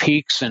lot of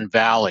peaks and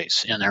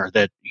valleys in there.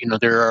 That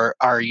there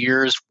are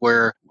years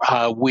where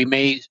we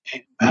may,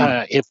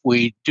 if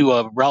we do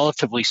a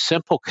relatively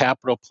simple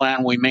capital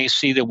plan, we may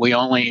see that we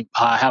only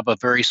have a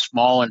very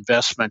small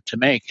investment to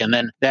make, and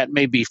then that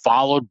may be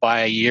followed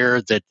by a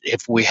year that,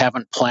 if we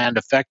haven't planned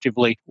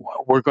effectively,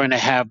 we're going to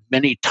have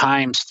many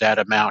times that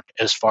amount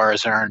as far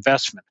as our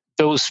investment.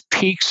 Those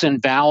peaks and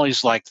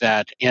valleys like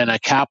that in a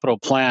capital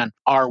plan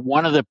are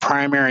one of the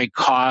primary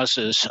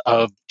causes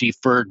of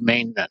deferred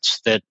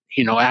maintenance. That,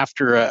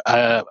 after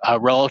a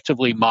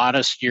relatively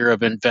modest year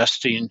of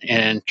investing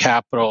in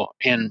capital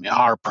in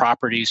our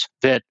properties,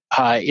 that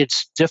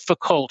it's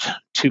difficult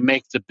to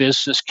make the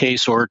business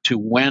case or to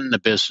win the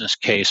business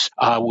case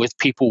with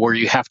people where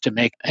you have to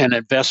make an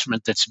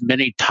investment that's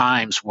many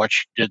times what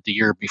you did the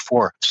year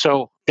before.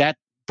 So that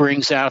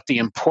brings out the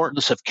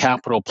importance of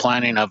capital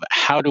planning, of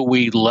how do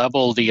we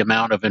level the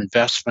amount of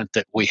investment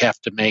that we have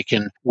to make,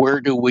 and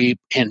where do we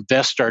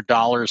invest our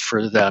dollars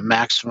for the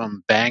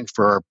maximum bang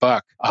for our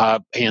buck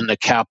in the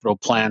capital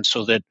plan,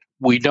 so that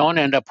we don't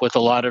end up with a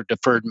lot of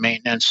deferred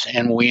maintenance,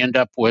 and we end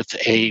up with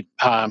a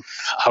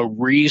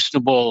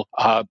reasonable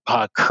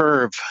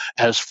curve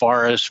as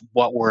far as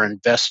what we're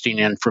investing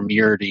in from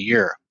year to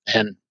year.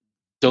 And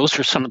those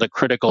are some of the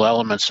critical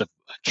elements of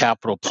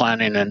capital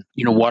planning, and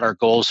what our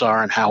goals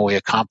are and how we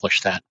accomplish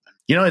that.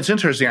 It's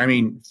interesting. I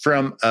mean,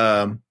 from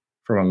a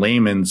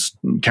layman's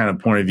kind of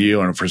point of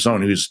view, and for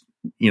someone who's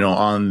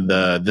on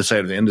this side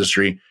of the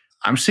industry,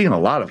 I'm seeing a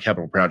lot of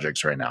capital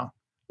projects right now.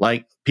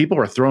 Like, people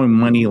are throwing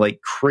money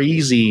like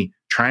crazy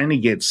trying to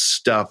get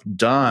stuff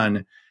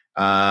done,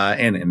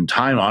 and in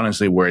time,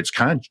 honestly, where it's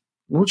kind of a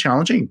little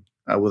challenging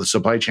with the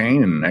supply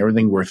chain and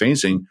everything we're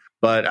facing.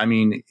 But I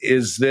mean,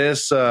 is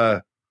this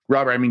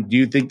Robert, I mean, do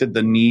you think that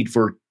the need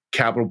for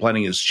capital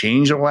planning has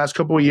changed in the last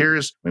couple of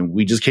years? I mean,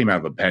 we just came out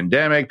of a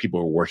pandemic. People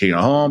were working at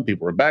home.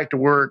 People were back to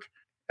work.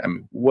 I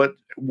mean, what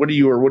are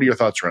your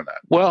thoughts around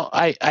that? Well,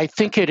 I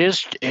think it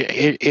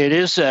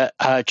is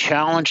a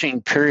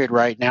challenging period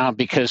right now,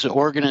 because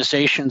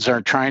organizations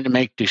are trying to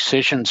make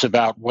decisions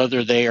about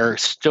whether they are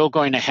still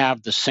going to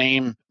have the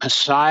same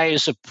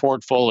size of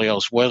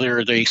portfolios,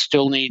 whether they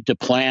still need to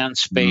plan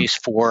space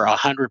for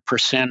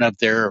 100% of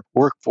their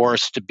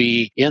workforce to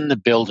be in the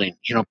building,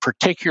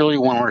 particularly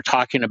when we're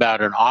talking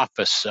about an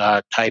office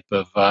type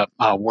of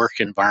work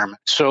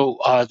environment. So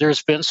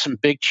there's been some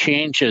big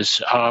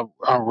changes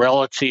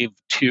relative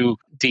to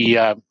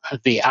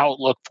the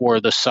outlook for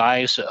the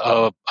size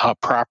of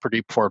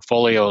property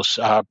portfolios,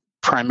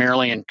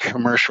 primarily in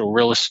commercial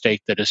real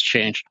estate, that has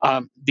changed.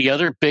 The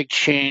other big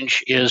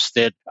change is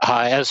that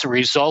as a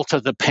result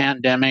of the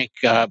pandemic,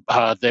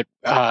 that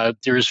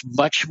there's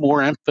much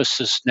more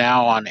emphasis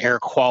now on air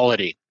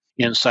quality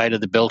inside of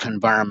the built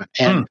environment.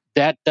 And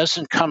that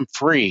doesn't come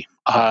free.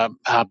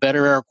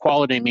 Better air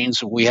quality means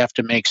that we have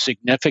to make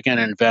significant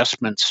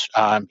investments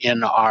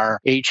in our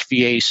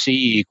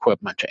HVAC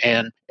equipment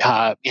and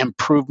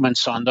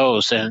improvements on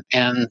those.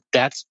 And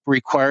that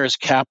requires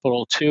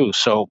capital too.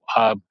 So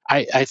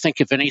I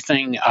think, if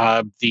anything,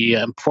 the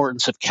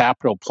importance of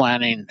capital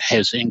planning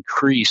has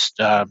increased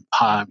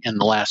in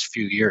the last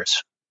few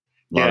years.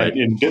 Yeah,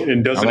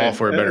 and doesn't I'm all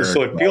for a better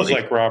so it feels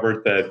like,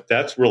 Robert,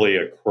 that's really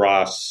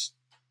across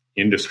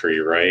industry,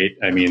 right?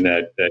 I mean,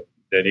 that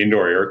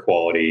indoor air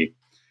quality,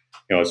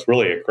 it's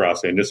really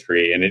across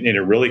industry, and it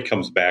really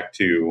comes back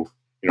to,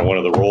 one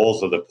of the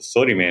roles of the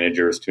facility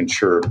manager is to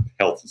ensure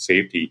health and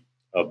safety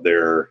of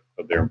their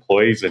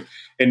employees,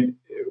 and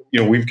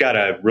we've got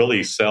to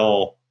really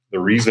sell the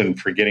reason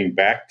for getting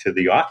back to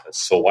the office.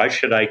 So why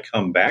should I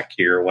come back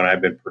here when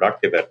I've been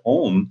productive at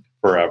home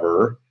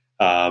forever?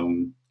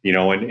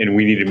 And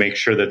we need to make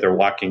sure that they're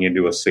walking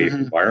into a safe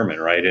environment,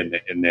 right?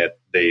 And that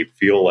they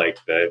feel like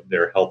that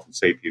their health and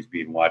safety is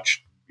being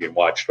watched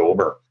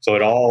over. So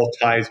it all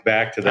ties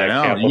back to that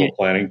capital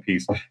planning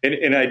piece.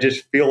 And I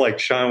just feel like,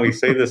 Sean, we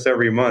say this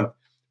every month.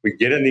 We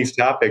get in these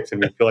topics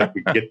and we feel like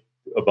we get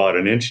about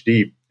an inch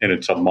deep, and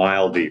it's a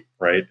mile deep,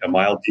 right? A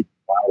mile deep,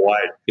 a mile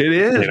wide. It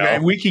is,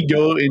 man. We could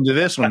go into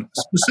this one,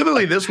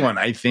 specifically this one.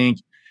 I think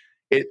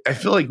I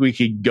feel like we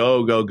could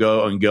go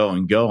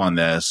on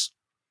this.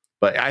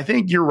 But I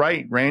think you're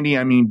right, Randy.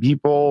 I mean,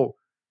 people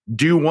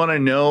do want to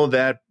know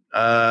that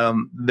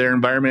their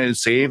environment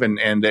is safe,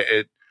 and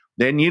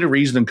they need a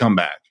reason to come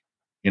back.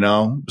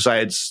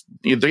 Besides,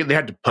 they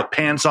had to put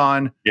pants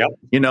on. Yep.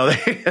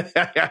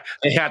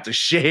 They had to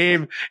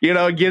shave.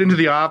 Get into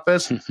the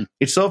office.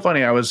 It's so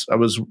funny. I was.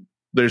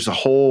 There's a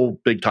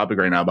whole big topic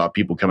right now about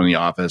people coming to the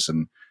office,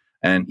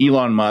 and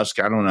Elon Musk.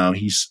 I don't know.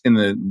 He's in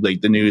the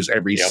news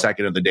every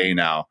second of the day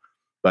now.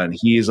 But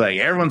he's like,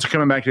 everyone's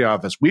coming back to the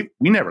office. We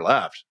never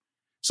left.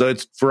 So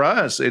it's, for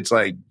us, it's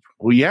like,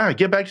 well, yeah,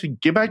 get back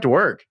to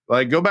work.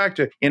 Like, go back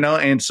to,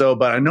 and so,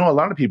 but I know a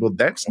lot of people,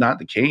 that's not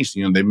the case.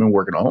 They've been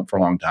working at home for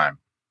a long time.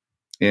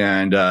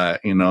 and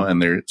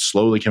and they're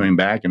slowly coming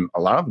back, and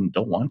a lot of them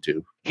don't want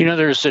to.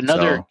 There's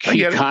another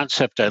key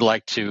concept I'd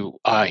like to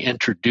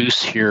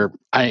introduce here.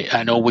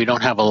 I know we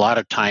don't have a lot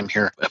of time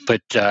here,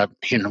 but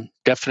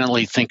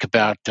definitely think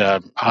about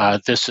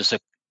this as a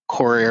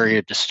core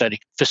area to study.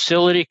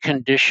 Facility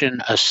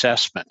condition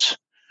assessments.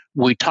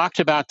 We talked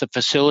about the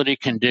facility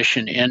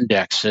condition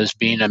index as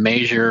being a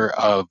measure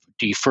of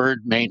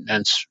deferred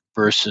maintenance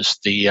versus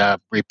the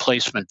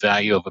replacement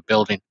value of a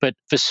building. But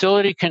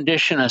facility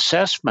condition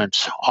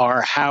assessments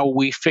are how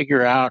we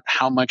figure out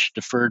how much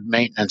deferred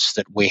maintenance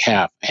that we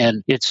have.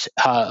 And it's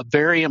a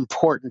very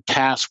important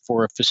task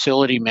for a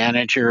facility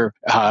manager,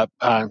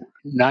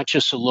 not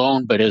just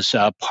alone, but as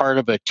part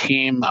of a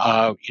team,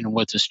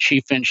 with his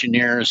chief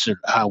engineers,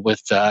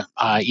 with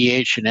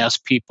EH&S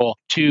people,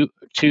 to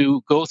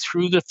go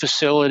through the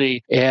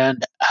facility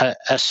and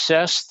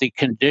assess the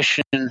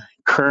condition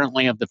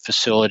currently of the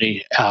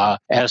facility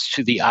as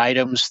to the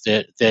items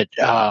that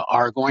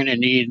are going to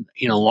need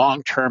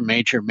long-term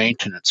major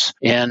maintenance,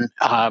 and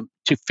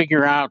to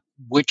figure out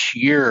which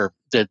year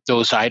that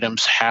those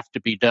items have to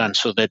be done,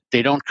 so that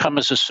they don't come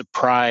as a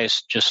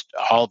surprise just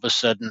all of a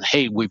sudden,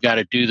 hey, we've got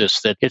to do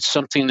this, that it's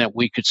something that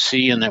we could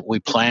see and that we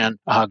plan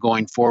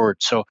going forward.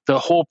 So the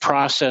whole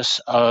process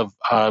of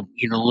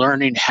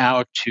learning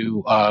how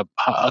to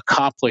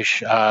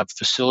accomplish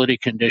facility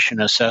condition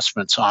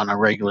assessments on a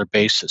regular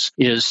basis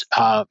is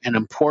an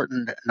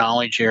important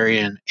knowledge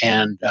area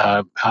and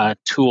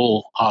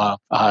tool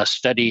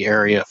study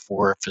area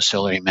for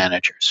facility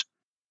managers.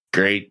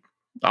 Great.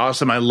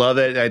 Awesome. I love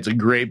it. It's a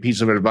great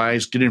piece of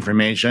advice. Good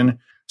information.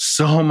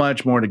 So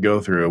much more to go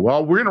through.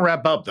 Well, we're going to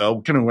wrap up, though.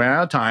 We're going to run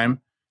out of time.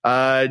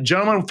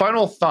 Gentlemen,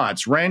 final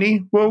thoughts.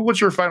 Randy,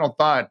 what's your final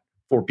thought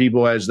for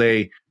people as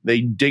they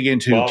dig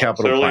into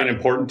capital clearly planning? An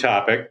important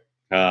topic.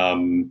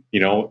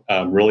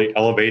 Really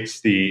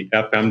elevates the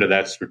FM to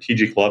that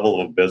strategic level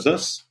of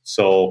business.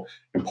 So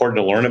important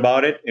to learn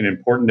about it, and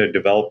important to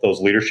develop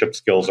those leadership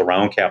skills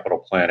around capital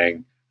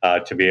planning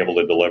to be able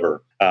to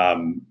deliver.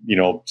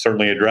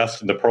 Certainly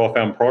addressed in the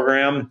Pro-FM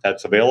program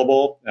that's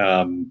available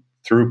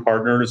through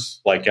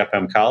partners like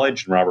FM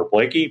College and Robert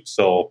Blakey.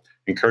 So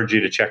encourage you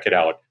to check it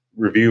out.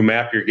 Review,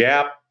 map your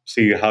gap,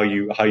 see how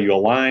you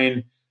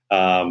align,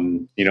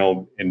 and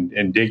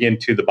dig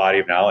into the body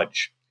of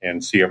knowledge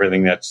and see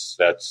everything that's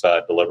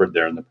delivered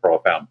there in the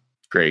Pro-FM.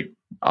 Great.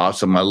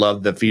 Awesome. I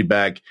love the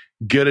feedback.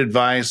 Good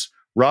advice.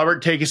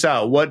 Robert, take us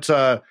out. What,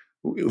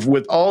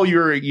 with all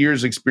your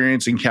years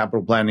experience in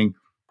capital planning,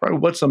 probably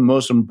what's the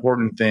most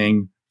important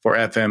thing for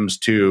FMs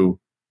to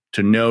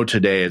know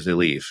today as they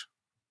leave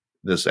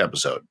this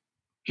episode?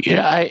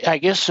 Yeah, I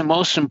guess the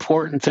most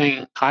important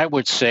thing I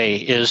would say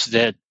is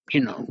that,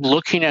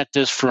 looking at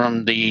this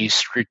from the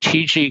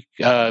strategic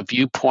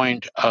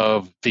viewpoint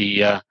of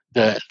the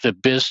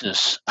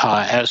business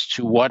as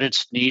to what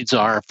its needs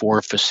are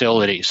for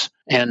facilities,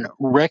 and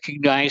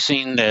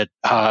recognizing that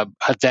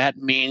that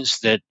means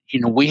that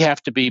we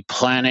have to be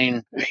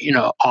planning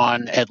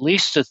on at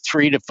least a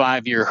 3 to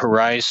 5 year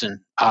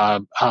horizon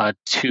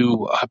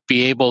to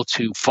be able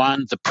to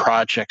fund the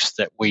projects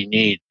that we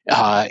need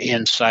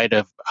inside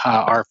of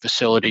our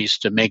facilities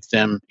to make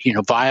them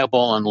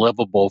viable and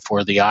livable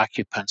for the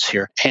occupants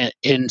here, and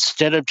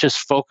instead of just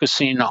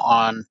focusing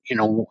on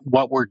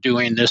what we're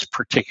doing this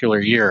particular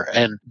year.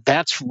 And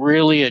that's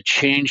really a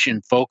change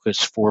in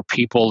focus for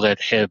people that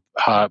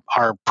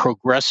are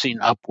progressing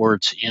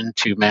upwards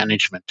into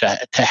management,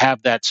 to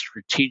have that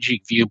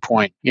strategic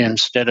viewpoint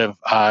instead of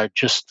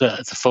just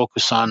the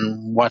focus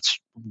on what's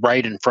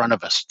right in front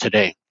of us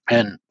today.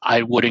 And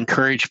I would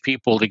encourage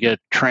people to get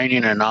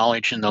training and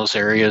knowledge in those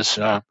areas.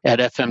 At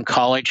FM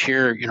College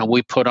here,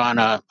 we put on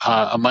a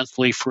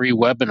monthly free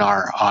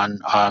webinar on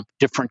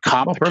different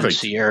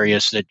competency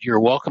areas that you're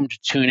welcome to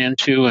tune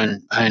into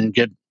and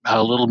get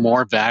a little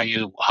more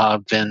value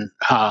than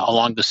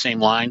along the same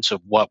lines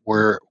of what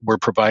we're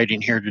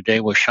providing here today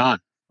with Sean.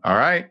 All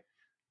right.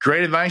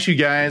 Great advice, you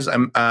guys.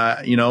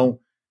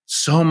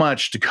 So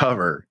much to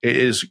cover. It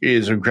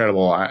is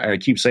incredible. I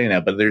keep saying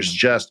that, but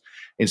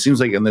it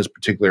seems like in this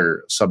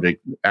particular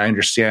subject, I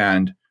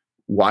understand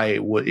why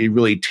it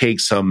really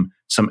takes some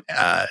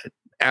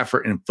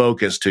effort and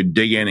focus to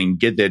dig in and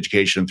get the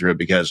education through it,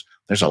 because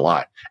there's a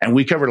lot. And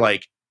we covered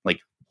like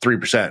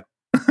 3%.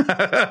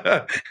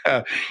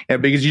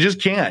 And because you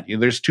just can't.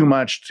 There's too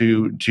much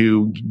to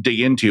dig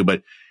into.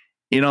 But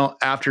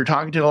after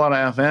talking to a lot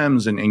of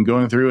FMs and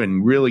going through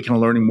and really kind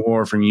of learning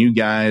more from you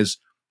guys,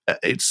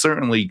 it's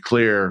certainly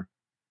clear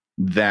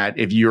that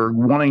if you're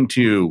wanting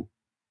to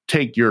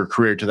take your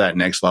career to that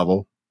next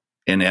level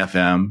in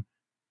FM,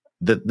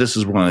 that this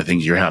is one of the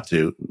things you have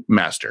to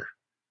master.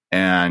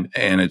 And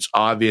it's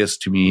obvious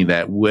to me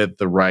that with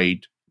the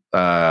right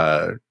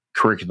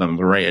curriculum,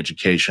 the right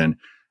education,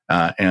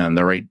 and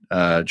the right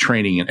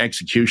training and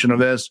execution of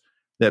this,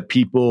 that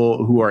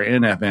people who are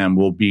in FM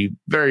will be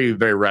very,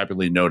 very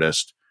rapidly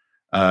noticed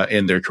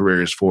in their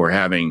careers for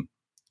having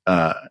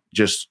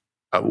just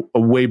a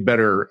way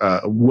better,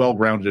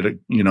 well-rounded,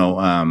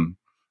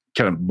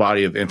 kind of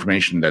body of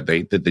information that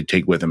they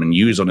take with them and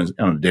use on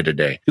a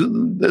day-to-day.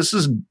 This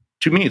is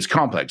to me, it's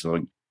complex.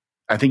 Like,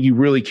 I think you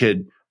really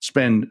could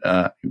spend,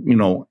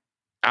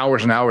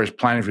 hours and hours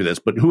planning for this,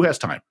 but who has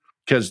time?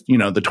 Because,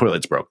 the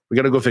toilet's broke. We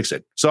got to go fix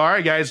it. So, all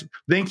right, guys,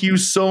 thank you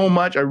so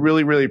much. I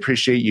really, really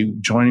appreciate you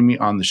joining me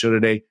on the show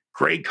today.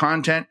 Great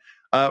content.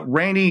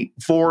 Randy,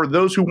 for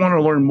those who want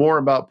to learn more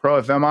about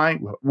ProFMI,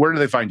 where do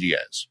they find you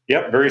guys?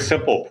 Yep, very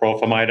simple,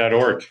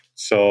 profmi.org.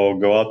 So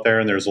go out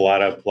there, and there's a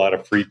lot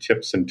of free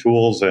tips and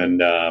tools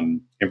and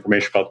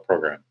information about the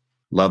program.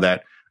 Love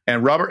that.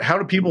 And Robert, how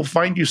do people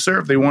find you, sir,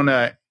 if they want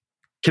to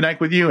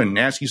connect with you and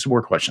ask you some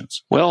more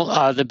questions?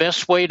 Well, the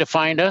best way to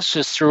find us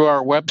is through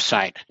our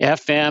website,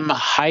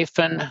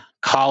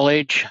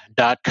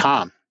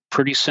 fm-college.com.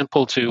 Pretty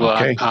simple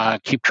to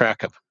keep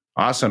track of.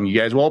 Awesome. You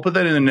guys, well, I'll put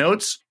that in the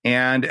notes.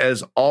 And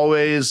as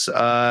always,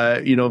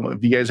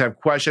 if you guys have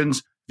questions,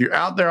 if you're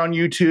out there on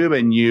YouTube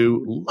and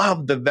you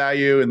love the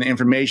value and the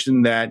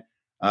information that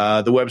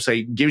the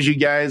website gives you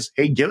guys,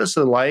 hey, give us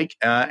a like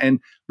and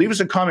leave us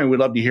a comment. We'd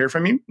love to hear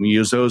from you. We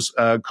use those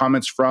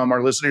comments from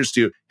our listeners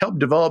to help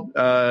develop,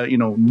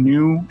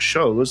 new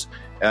shows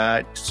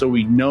so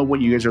we know what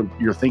you guys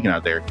you're thinking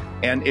out there.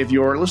 And if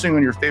you're listening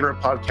on your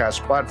favorite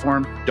podcast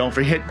platform, don't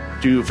forget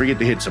to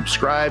hit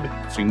subscribe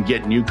so you can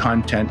get new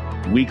content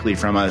weekly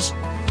from us.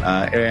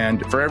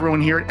 And for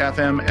everyone here at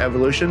FM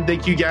Evolution,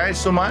 thank you guys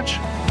so much,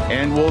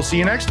 and we'll see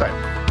you next time.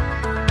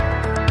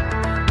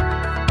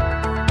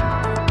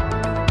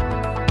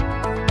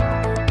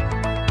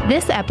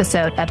 This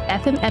episode of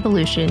FM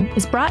Evolution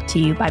is brought to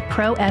you by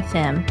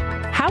ProFM.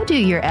 How do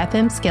your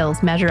FM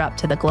skills measure up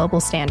to the global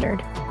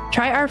standard?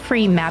 Try our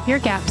free Map Your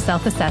Gap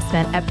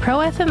self-assessment at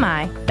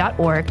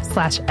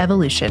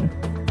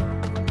profmi.org/evolution.